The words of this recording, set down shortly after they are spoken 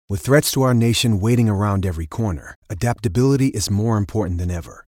With threats to our nation waiting around every corner, adaptability is more important than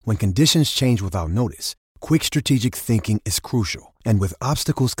ever. When conditions change without notice, quick strategic thinking is crucial. And with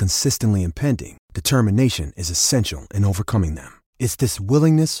obstacles consistently impending, determination is essential in overcoming them. It's this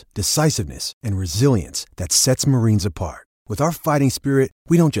willingness, decisiveness, and resilience that sets Marines apart. With our fighting spirit,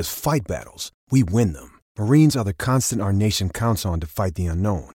 we don't just fight battles, we win them. Marines are the constant our nation counts on to fight the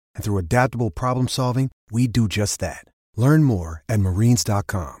unknown. And through adaptable problem solving, we do just that. Learn more at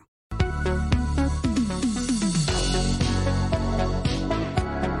marines.com.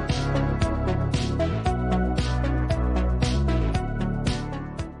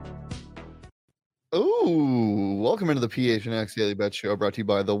 Ooh, welcome into the PHNX Daily Bet Show, brought to you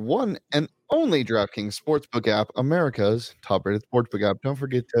by the one and only DraftKings Sportsbook app, America's top-rated sportsbook app. Don't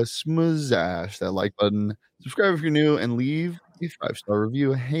forget to smash that like button, subscribe if you're new, and leave a 5-star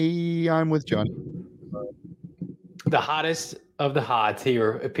review. Hey, I'm with Johnny. The hottest of the hot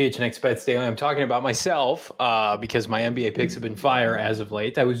here at PHNX Bets Daily. I'm talking about myself because my NBA picks have been fire as of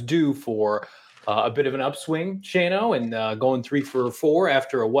late. I was due for a bit of an upswing, Shano, and going 3 for 4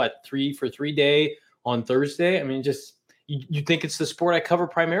 after a 3 for 3 day on Thursday. I mean, just you think it's the sport I cover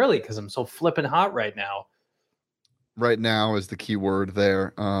primarily because I'm so flipping hot right now. Right now is the key word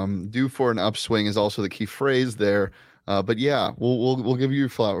there. Due for an upswing is also the key phrase there. But yeah, we'll give you your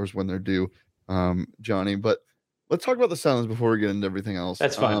flowers when they're due, Johnny. But let's talk about the Suns before we get into everything else.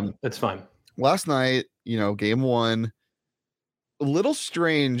 That's fine. That's fine. Last night, game 1, a little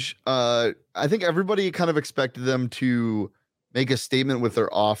strange. I think everybody kind of expected them to make a statement with their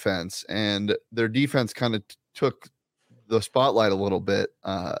offense, and their defense kind of took the spotlight a little bit.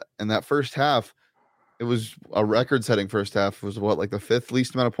 And that first half, it was a record-setting first half. It was like the 5th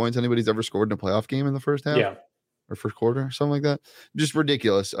least amount of points anybody's ever scored in a playoff game in the first half. Yeah. Or first quarter, something like that. Just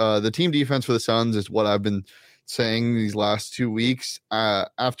ridiculous. The team defense for the Suns is what I've been saying these last 2 weeks.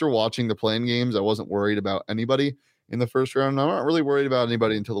 After watching the playing games, I wasn't worried about anybody in the first round. I'm not really worried about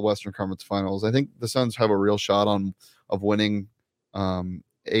anybody until the Western Conference Finals. I think the Suns have a real shot of winning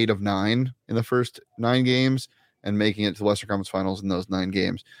 8 of 9 in the first 9 games and making it to the Western Conference Finals in those 9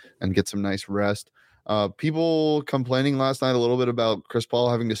 games and get some nice rest. People complaining last night a little bit about Chris Paul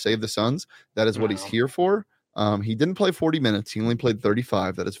having to save the Suns. That is what he's here for. He didn't play 40 minutes. He only played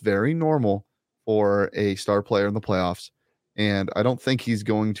 35. That is very normal for a star player in the playoffs. And I don't think he's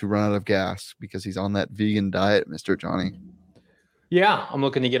going to run out of gas because he's on that vegan diet, Mr. Johnny. Yeah, I'm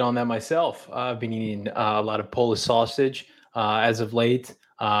looking to get on that myself. I've been eating a lot of Polish sausage as of late.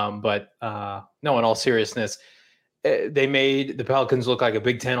 But no, in all seriousness, they made the Pelicans look like a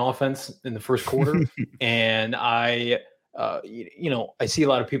Big Ten offense in the first quarter. And I see a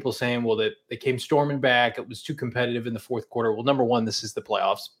lot of people saying, well, that they came storming back. It was too competitive in the fourth quarter. Well, number one, this is the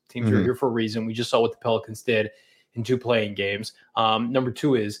playoffs. Teams are here for a reason. We just saw what the Pelicans did in 2 playing games. Number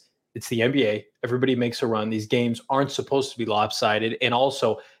 2 is it's the NBA. Everybody makes a run. These games aren't supposed to be lopsided. And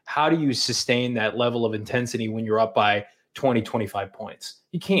also, how do you sustain that level of intensity when you're up by 20, 25 points?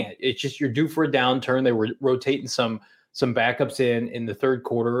 You can't. It's just you're due for a downturn. They were rotating some backups in the third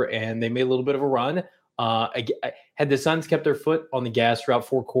quarter, and they made a little bit of a run. Had the Suns kept their foot on the gas throughout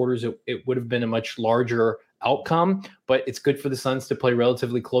 4 quarters, it would have been a much larger outcome. But it's good for the Suns to play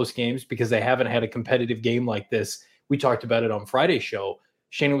relatively close games because they haven't had a competitive game like this. We talked about it on Friday's show.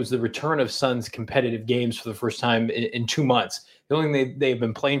 Shane, it was the return of Suns competitive games for the first time in 2 months. The only thing they've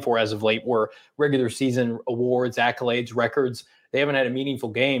been playing for as of late were regular season awards, accolades, records. They haven't had a meaningful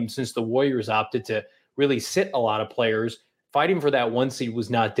game since the Warriors opted to really sit a lot of players. Fighting for that 1 seed was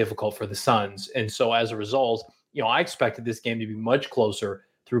not difficult for the Suns. And so as a result, I expected this game to be much closer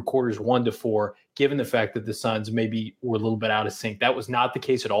through quarters 1 to 4, given the fact that the Suns maybe were a little bit out of sync. That was not the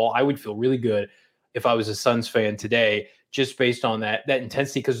case at all. I would feel really good if I was a Suns fan today, just based on that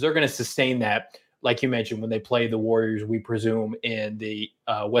intensity, because they're going to sustain that, like you mentioned, when they play the Warriors, we presume, in the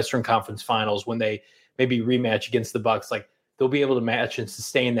Western Conference Finals, when they maybe rematch against the Bucks. Like, they'll be able to match and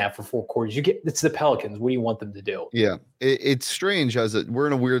sustain that for 4 quarters. It's the Pelicans. What do you want them to do? Yeah, it's strange we're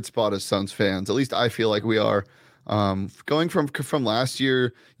in a weird spot as Suns fans. At least I feel like we are. Going from last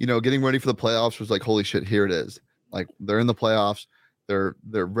year, getting ready for the playoffs was like, holy shit, here it is. Like, they're in the playoffs. They're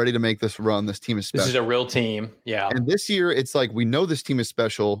ready to make this run. This team is special. This is a real team. Yeah. And this year, it's like, we know this team is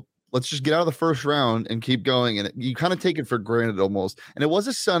special. Let's just get out of the first round and keep going. And you kind of take it for granted almost. And it was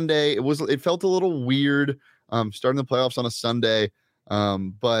a Sunday. It felt a little weird starting the playoffs on a Sunday.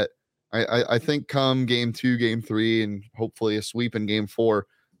 But I think come game 2, game 3, and hopefully a sweep in game 4,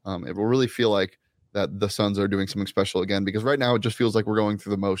 it will really feel like that the Suns are doing something special again, because right now it just feels like we're going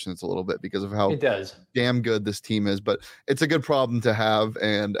through the motions a little bit because of how it does damn good this team is. But it's a good problem to have.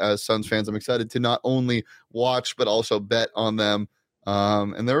 And as Suns fans, I'm excited to not only watch, but also bet on them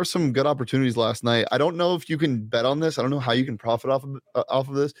And there were some good opportunities last night. I don't know if you can bet on this. I don't know how you can profit off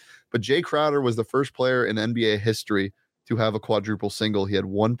of this, but Jay Crowder was the first player in NBA history to have a quadruple single. He had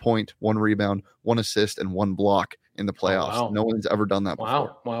 1 point, 1 rebound, 1 assist, and 1 block in the playoffs. Oh, wow. No one's ever done that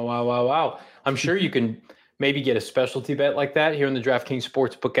before. Wow. I'm sure you can maybe get a specialty bet like that here in the DraftKings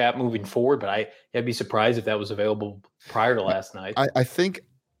Sportsbook app moving forward, but I'd be surprised if that was available prior to last night. I think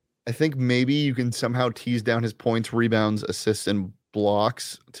maybe you can somehow tease down his points, rebounds, assists, and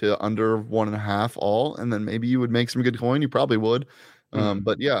blocks to under 1.5 all, and then maybe you would make some good coin. You probably would.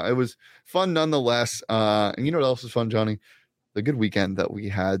 But yeah, it was fun nonetheless. And you know what else is fun, Johnny? The good weekend that we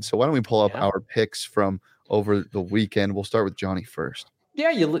had. So why don't we pull up our picks from over the weekend? We'll start with Johnny first.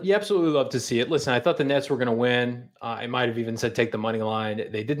 Yeah, you absolutely love to see it. Listen, I thought the Nets were going to win. I might have even said take the money line.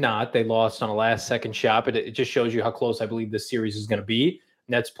 They did not. They lost on a last-second shot, but it just shows you how close I believe this series is going to be.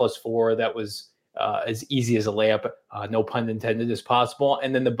 Nets +4, that was as easy as a layup, no pun intended, as possible.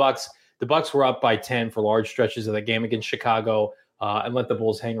 And then the Bucks were up by 10 for large stretches of the game against Chicago and let the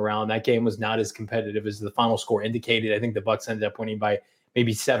Bulls hang around. That game was not as competitive as the final score indicated. I think the Bucks ended up winning by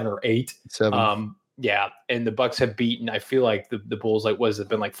maybe 7 or 8. 7. Yeah, and the Bucks have beaten, I feel like the Bulls, like, what has it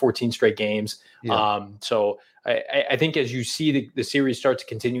been, like 14 straight games? Yeah. So I think as you see the series start to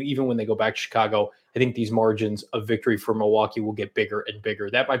continue, even when they go back to Chicago, I think these margins of victory for Milwaukee will get bigger and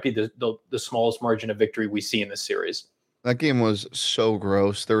bigger. That might be the smallest margin of victory we see in this series. That game was so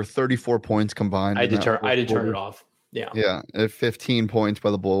gross. There were 34 points combined. I did turn it off. Yeah. 15 points by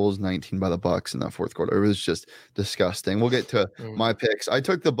the Bulls, 19 by the Bucks in that fourth quarter. It was just disgusting. We'll get to my picks. I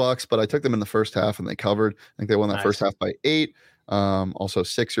took the Bucks, but I took them in the first half and they covered. I think they won that first half by 8. Also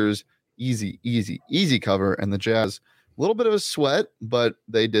Sixers, easy cover, and the Jazz, a little bit of a sweat, but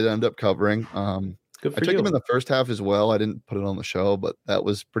they did end up covering. Good for I took them in the first half as well. I didn't put it on the show, but that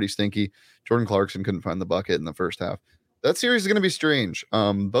was pretty stinky. Jordan Clarkson couldn't find the bucket in the first half. That series is going to be strange.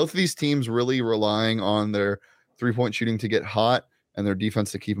 Both of these teams really relying on their three-point shooting to get hot and their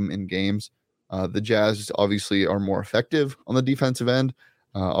defense to keep them in games. The Jazz obviously are more effective on the defensive end.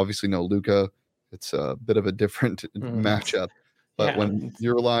 Obviously no Luka. It's a bit of a different matchup. But when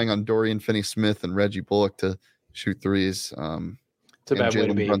you're relying on Dorian Finney-Smith and Reggie Bullock to shoot threes, it's a bad way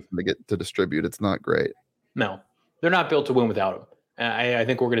to be. Brunson to get to distribute, it's not great. No, they're not built to win without him. I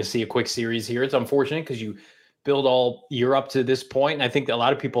think we're going to see a quick series here. It's unfortunate because you build all year up to this point. And I think a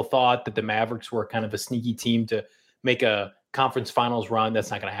lot of people thought that the Mavericks were kind of a sneaky team to make a conference finals run. That's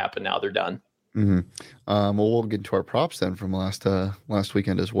not going to happen now. They're done. Well, we'll get into our props then from last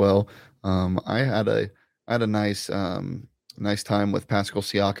weekend as well. I had a nice time with Pascal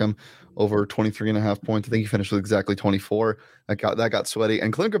Siakam, over 23.5 points. I think he finished with exactly 24. That got sweaty.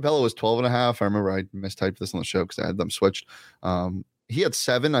 And Clint Capella was 12.5. I remember I mistyped this on the show because I had them switched. He had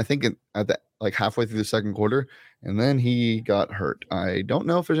 7, I think, at the halfway through the second quarter, and then he got hurt. I don't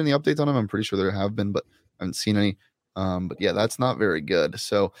know if there's any updates on him. I'm pretty sure there have been, but I haven't seen any. But yeah, that's not very good.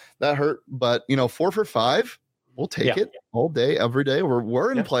 So that hurt. But 4 for 5, we'll take it all day, every day.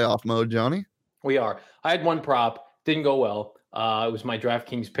 We're in playoff mode, Johnny. We are. I had one prop, didn't go well. It was my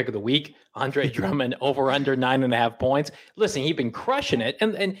DraftKings pick of the week. Andre Drummond over under 9.5 points. Listen, he'd been crushing it,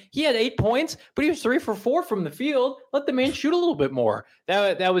 and he had 8 points, but he was 3 for 4 from the field. Let the man shoot a little bit more.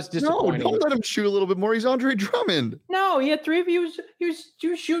 That was disappointing. No, don't let him shoot a little bit more. He's Andre Drummond. No, he had 3. He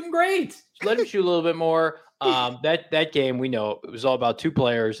was shooting great. Let him shoot a little bit more. That game, we know it was all about 2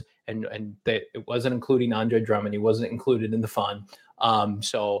 players, and it wasn't including Andre Drummond. He wasn't included in the fun.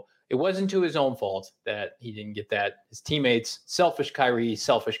 So it wasn't to his own fault that he didn't get that. His teammates, selfish Kyrie,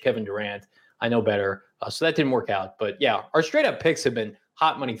 selfish Kevin Durant. I know better. So that didn't work out. But yeah, our straight up picks have been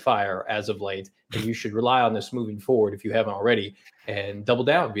hot money fire as of late. And you should rely on this moving forward if you haven't already, and double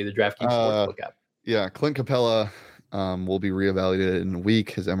down via the DraftKings Sportsbook app. Yeah, Clint Capella will be reevaluated in a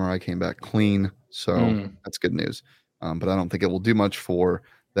week. His MRI came back clean. So that's good news. But I don't think it will do much for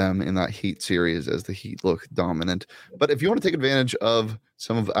them in that Heat series as the Heat look dominant. But if you want to take advantage of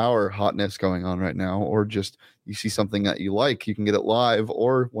some of our hotness going on right now, or just you see something that you like, you can get it live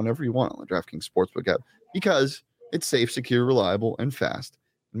or whenever you want on the DraftKings Sportsbook app, because it's safe, secure, reliable, and fast.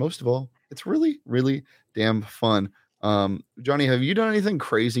 And most of all, it's really, really damn fun. Johnny, have you done anything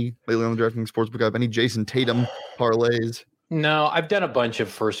crazy lately on the DraftKings Sportsbook app? Any Jason Tatum parlays? No, I've done a bunch of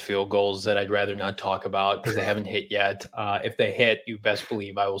first field goals that I'd rather not talk about because they haven't hit yet. If they hit, you best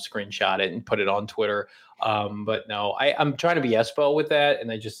believe I will screenshot it and put it on Twitter. But no, I'm trying to be Espo with that,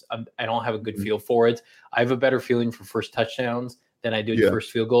 and I don't have a good feel for it. I have a better feeling for first touchdowns than I do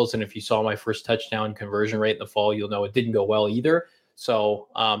first field goals. And if you saw my first touchdown conversion rate in the fall, you'll know it didn't go well either. So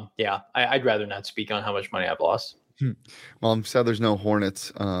I'd rather not speak on how much money I've lost. Well, I'm sad there's no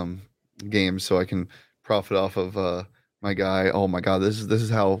Hornets games, so I can profit off of my guy. Oh my God, this is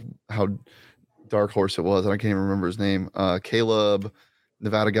how dark horse it was. I can't even remember his name. Caleb,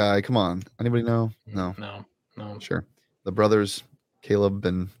 Nevada guy. Come on, anybody know? No, No. sure. The brothers, Caleb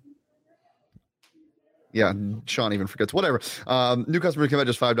and yeah, Sean even forgets. Whatever. New customers can bet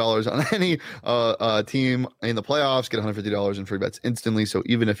just $5 on any team in the playoffs. Get $150 in free bets instantly. So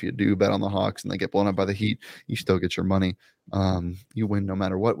even if you do bet on the Hawks and they get blown up by the Heat, you still get your money. You win no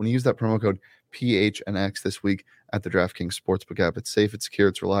matter what. When you use that promo code PHNX this week at the DraftKings Sportsbook app, it's safe, it's secure,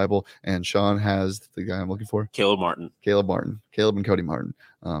 it's reliable. And Sean has the guy I'm looking for, Caleb Martin, Caleb and Cody Martin.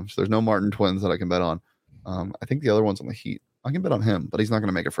 So there's no Martin twins that I can bet on. I think the other one's on the Heat. I can bet on him, but he's not going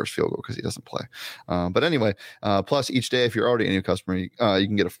to make a first field goal because he doesn't play. But anyway, plus each day, if you're already a new customer, you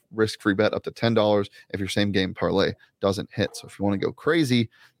can get a risk-free bet up to $10 if your same game parlay doesn't hit. So if you want to go crazy,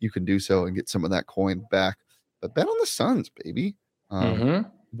 you can do so and get some of that coin back. But bet on the Suns, baby.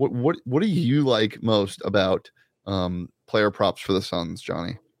 What do you like most about player props for the Suns,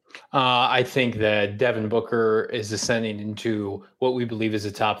 Johnny? I think that Devin Booker is ascending into what we believe is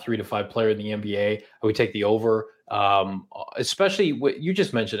a top 3 to 5 player in the NBA. I would take the over, especially what you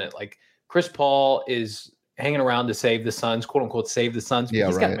just mentioned it. Like Chris Paul is hanging around to save the Suns, quote unquote, save the Suns. But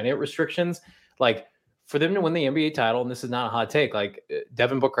he's got minute restrictions. Like for them to win the NBA title, and this is not a hot take, like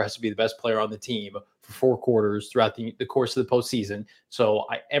Devin Booker has to be the best player on the team for 4 quarters throughout the course of the postseason. So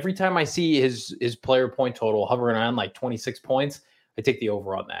every time I see his player point total hovering around like 26 points, I take the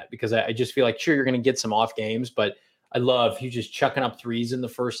over on that because I just feel like, sure, you're going to get some off games, but I love you just chucking up threes in the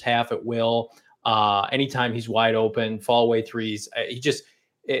first half at will. Anytime he's wide open, fall away threes.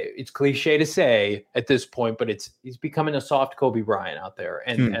 It's cliche to say at this point, but he's becoming a soft Kobe Bryant out there.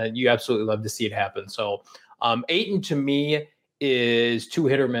 And you absolutely love to see it happen. So Ayton to me is 2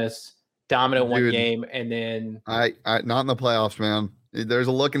 hit or miss, dominant one game. And then I not in the playoffs, man. There's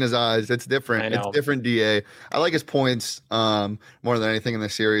a look in his eyes. It's different. It's different, DA. I like his points more than anything in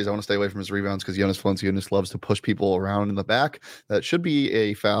this series. I want to stay away from his rebounds because Jonas Valanciunas loves to push people around in the back. That should be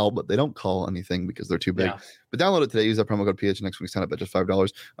a foul, but they don't call anything because they're too big. Yeah. But download it today. Use that promo code PHNX when you sign up at just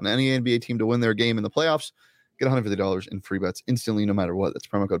 $5 on any NBA team to win their game in the playoffs. Get $150 in free bets instantly, no matter what. That's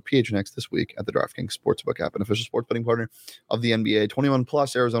promo code PHNX this week at the DraftKings Sportsbook app, an official sports betting partner of the NBA. 21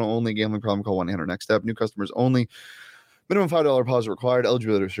 plus, Arizona only. Gambling problem? Call 1-800-NEXT-STEP. New customers only. Minimum $5 deposit required.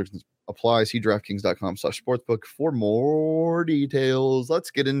 Eligibility restrictions apply. See DraftKings.com/sportsbook for more details.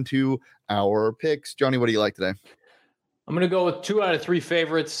 Let's get into our picks. Johnny, what do you like today? I'm going to go with 2 out of 3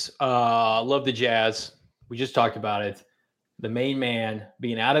 favorites. Love the Jazz. We just talked about it. The main man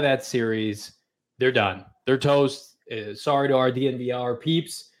being out of that series, they're done. They're toast. Sorry to our DNVR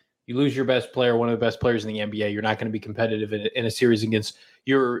peeps. You lose your best player, one of the best players in the NBA. You're not going to be competitive in a series against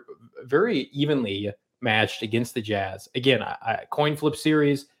your very evenly matched against the Jazz. Again, I coin flip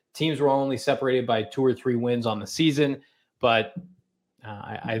series. Teams were only separated by 2 or 3 wins on the season, but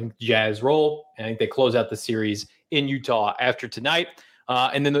I think Jazz roll, and I think they close out the series in Utah after tonight.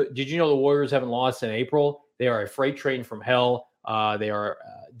 And then did you know the Warriors haven't lost in April? They are a freight train from hell. They are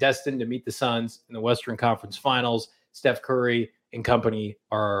destined to meet the Suns in the Western Conference Finals. Steph Curry and company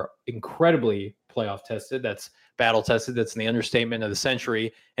are incredibly playoff tested. That's battle tested. That's the understatement of the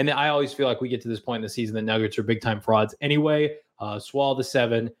century. And I always feel like we get to this point in the season, the Nuggets are big time frauds anyway. Swallow the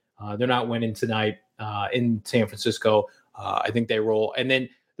 7. They're not winning tonight in San Francisco. I think they roll. And then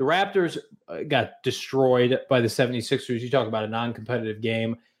the Raptors got destroyed by the 76ers. You talk about a non-competitive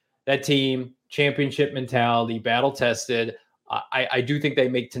game. That team, championship mentality, battle tested. I do think they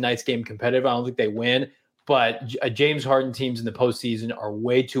make tonight's game competitive. I don't think they win. But James Harden teams in the postseason are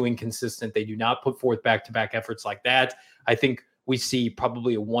way too inconsistent. They do not put forth back-to-back efforts like that. I think we see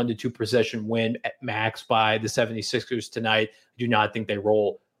probably a 1 to 2 possession win at max by the 76ers tonight. I do not think they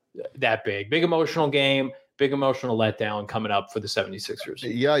roll that big. Big emotional game, big emotional letdown coming up for the 76ers.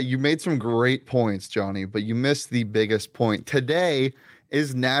 Yeah, you made some great points, Johnny, but you missed the biggest point. Today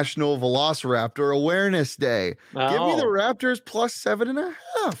is National Velociraptor Awareness Day. Oh. Give me the Raptors plus 7.5.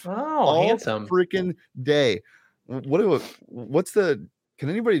 Oh, all handsome. Freaking day. Can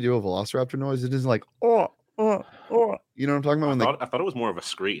anybody do a Velociraptor noise? It is like, oh. You know what I'm talking about? I thought it was more of a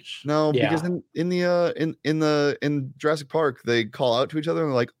screech. No, because in Jurassic Park, they call out to each other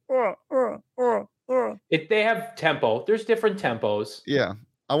and they're like, If they have tempo, there's different tempos. Yeah.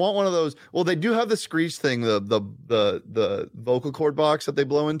 I want one of those. Well, they do have the screech thing, the vocal cord box that they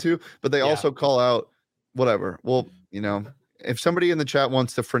blow into, but they also call out whatever. Well, if somebody in the chat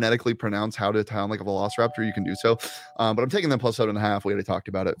wants to phonetically pronounce how to sound like a Velociraptor, you can do so. But I'm taking them plus 7.5. We already talked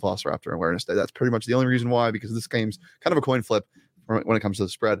about it. Velociraptor Awareness Day. That's pretty much the only reason why, because this game's kind of a coin flip when it comes to the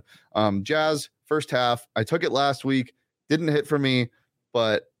spread. Jazz first half. I took it last week. Didn't hit for me,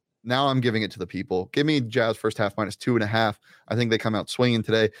 but Now I'm giving it to the people. Give me Jazz first half -2.5. I think they come out swinging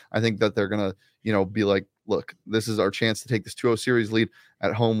today. I think that they're going to, be like, look, this is our chance to take this 2-0 series lead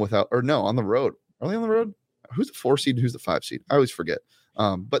at home on the road. Are they on the road? Who's the 4 seed and who's the 5 seed? I always forget.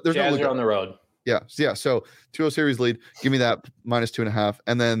 But there's Jazz are on the road. Yeah. So 2-0 series lead. Give me that -2.5.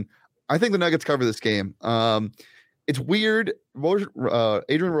 And then I think the Nuggets cover this game. It's weird.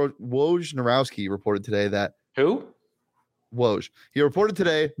 Adrian Wojnarowski reported today that who? Woj. He reported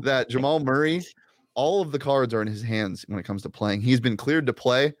today that Jamal Murray, all of the cards are in his hands when it comes to playing. He's been cleared to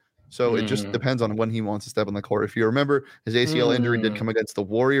play, so it just depends on when he wants to step on the court. If you remember, his ACL injury did come against the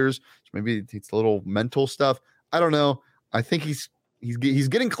Warriors, so maybe it's a little mental stuff. I don't know. I think he's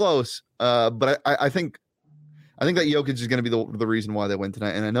getting close, but I think that Jokic is going to be the reason why they win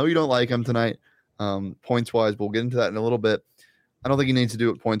tonight. And I know you don't like him tonight, points wise. But we'll get into that in a little bit. I don't think he needs to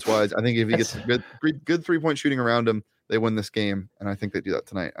do it points wise. I think if he gets good 3-point shooting around him, they win this game, and I think they do that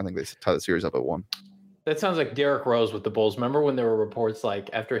tonight. I think they tie the series up at 1. That sounds like Derrick Rose with the Bulls. Remember when there were reports like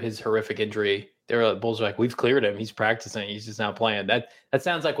after his horrific injury, the Bulls were like, "We've cleared him. He's practicing. He's just not playing." That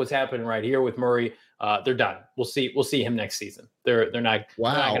sounds like what's happening right here with Murray. They're done. We'll see him next season. They're not.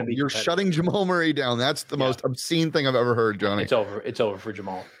 Wow, they're not gonna be you're shutting Jamal Murray down. That's the most obscene thing I've ever heard, Johnny. It's over. It's over for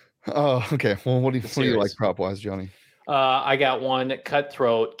Jamal. Oh, okay. Well, what do you like prop wise, Johnny? I got one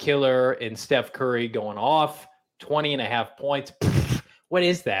cutthroat killer in Steph Curry going off 20.5 points. What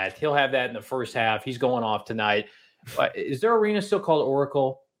is that? He'll have that in the first half. He's going off tonight. Is their arena still called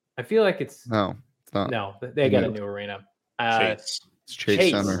Oracle? I feel like it's no. It's not. No, they got a new arena. It's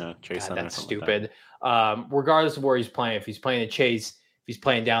Chase Center. Yeah, Chase Center. That's stupid. Like regardless of where he's playing, if he's playing at Chase, if he's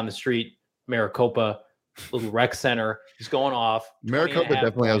playing down the street, Maricopa, little rec center, he's going off. Maricopa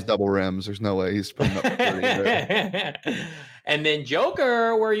definitely has double rims. There's no way he's putting up 30 there. And then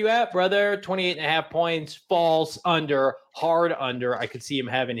Joker, where are you at, brother? 28.5 points, falls under, hard under. I could see him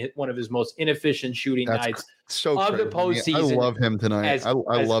having one of his most inefficient shooting nights of the postseason. I love him tonight. I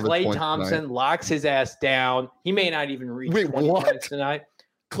love Klay Thompson locks his ass down. He may not even reach 20 points tonight.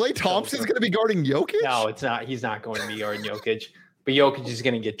 Klay Thompson's going to be guarding Jokic? No, it's not. He's not going to be guarding Jokic. But Jokic is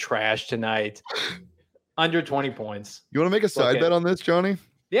going to get trashed tonight. Under 20 points. You want to make a side bet on this, Johnny?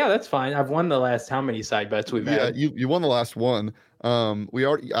 Yeah, that's fine. I've won the last how many side bets we've had? Yeah, you won the last one. I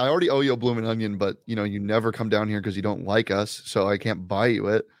already owe you a blooming onion, but you never come down here because you don't like us, so I can't buy you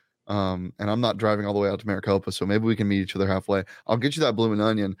it. And I'm not driving all the way out to Maricopa, so maybe we can meet each other halfway. I'll get you that blooming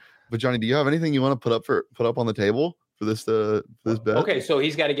onion. But Johnny, do you have anything you want to put up on the table for this bet? Okay, so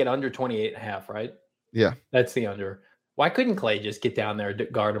he's got to get under 28.5, right? Yeah, that's the under. Why couldn't Klay just get down there,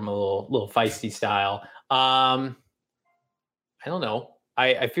 guard him a little feisty style? I don't know.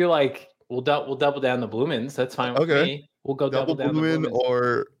 I feel like we'll double down the Bloomins. That's fine with me. We'll go double down Bloomin, the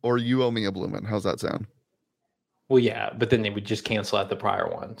Bloomins. or you owe me a Bloomin. How's that sound? Well, yeah, but then they would just cancel out the prior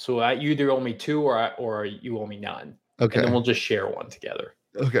one. So you either owe me 2 or you owe me none. Okay. And then we'll just share one together.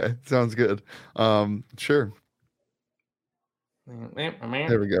 Okay, sounds good. Sure.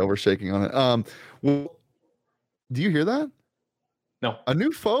 There we go. We're shaking on it. Well, do you hear that? No. A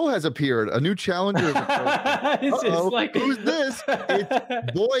new foe has appeared. A new challenger. Who's this?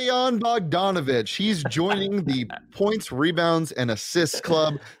 It's Bojan Bogdanovic. He's joining the points, rebounds, and assists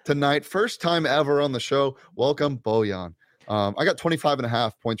club tonight. First time ever on the show. Welcome, Bojan. I got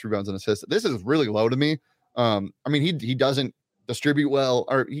 25.5 points, rebounds, and assists. This is really low to me. I mean, he doesn't distribute well,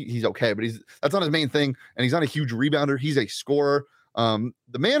 or he's okay, but that's not his main thing. And he's not a huge rebounder. He's a scorer. The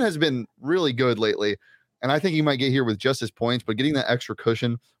man has been really good lately. And I think he might get here with just his points, but getting that extra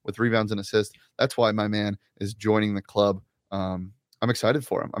cushion with rebounds and assists, that's why my man is joining the club. I'm excited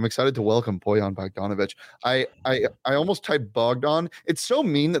for him. I'm excited to welcome Bojan Bogdanovic. I almost typed Bogdan. It's so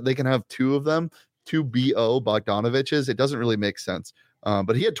mean that they can have two of them, two B.O. Bogdanoviches. It doesn't really make sense.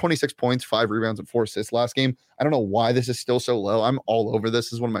 But he had 26 points, 5 rebounds, and 4 assists last game. I don't know why this is still so low. I'm all over this.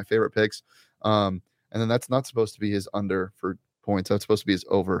 This is one of my favorite picks. And then that's not supposed to be his under for points. That's supposed to be his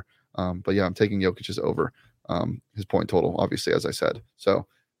over. But yeah, I'm taking Jokic's over his point total, obviously, as I said. So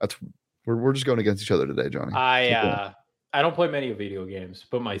we're just going against each other today, Johnny. I don't play many video games,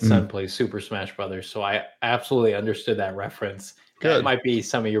 but my son plays Super Smash Brothers, so I absolutely understood that reference. Good. That might be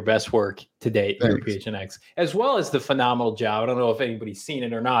some of your best work to date here at PHNX, as well as the phenomenal job. I don't know if anybody's seen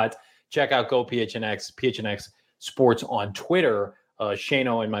it or not. Check out Go PHNX, PHNX Sports on Twitter.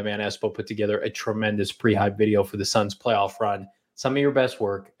 Shano and my man Espo put together a tremendous pre-hype video for the Suns playoff run. Some of your best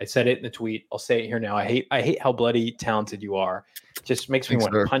work. I said it in the tweet. I'll say it here now. I hate how bloody talented you are. Just makes me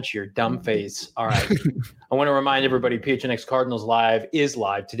want to punch your dumb face. All right. I want to remind everybody PHNX Cardinals Live is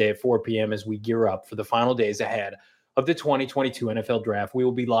live today at 4 p.m. as we gear up for the final days ahead of the 2022 NFL Draft. We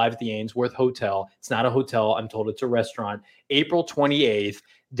will be live at the Ainsworth Hotel. It's not a hotel. I'm told it's a restaurant. April 28th,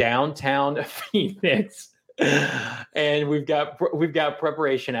 downtown Phoenix. And we've got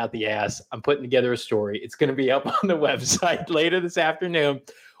preparation out the ass. I'm putting together a story. It's going to be up on the website later this afternoon.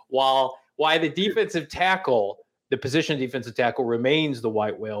 Why the defensive tackle, the position of defensive tackle, remains the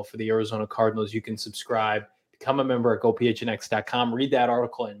white whale for the Arizona Cardinals. You can subscribe, become a member at gophnx.com. Read that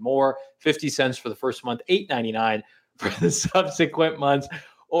article and more. 50 cents for the first month, $8.99 for the subsequent months.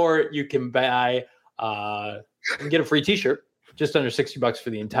 Or you can buy and get a free T-shirt, just under $60 for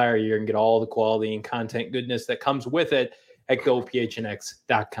the entire year, and get all the quality and content goodness that comes with it at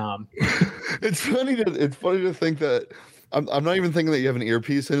gophnx.com. It's funny to think that I'm not even thinking that you have an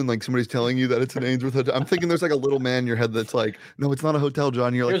earpiece in and like somebody's telling you that it's an Ainsworth hotel. I'm thinking there's like a little man in your head that's like, no, it's not a hotel,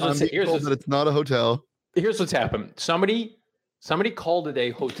 John. You're like, I'm being told that it's not a hotel. Here's what's happened. Somebody called it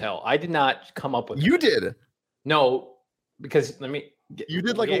a hotel. I did not come up with it. You did. No, because you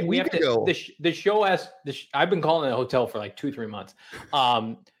did like a week ago. The show has I've been calling it a hotel for like 2-3 months.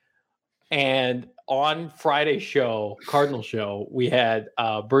 And on Friday's show, Cardinal show, we had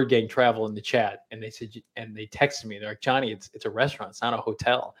Bird Gang Travel in the chat, and they texted me. They're like, Johnny, it's a restaurant. It's not a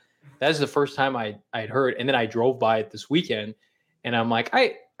hotel. That is the first time I'd heard. And then I drove by it this weekend, and I'm like,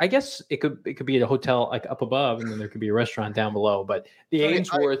 I guess it could be a hotel like up above, and then there could be a restaurant down below. But the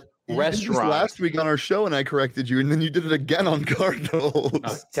Ainsworth restaurant last week on our show, and I corrected you, and then you did it again on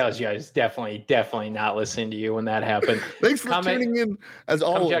Cardinals. Tells you I was definitely not listening to you when that happened. Thanks for tuning in. As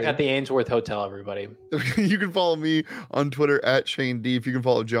always, check out the Ainsworth Hotel, everybody. You can follow me on Twitter at Shane Deep. You can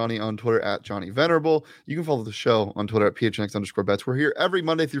follow Johnny on Twitter at Johnny Venerable. You can follow the show on Twitter at PHNX_bets. We're here every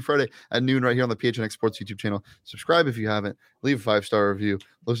Monday through Friday at noon right here on the PHNX Sports YouTube channel. Subscribe if you haven't. Leave a 5-star review.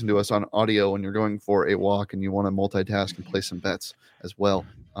 Listen to us on audio when you're going for a walk and you want to multitask and play some bets as well.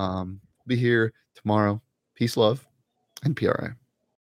 Be here tomorrow. Peace, love, and PRI.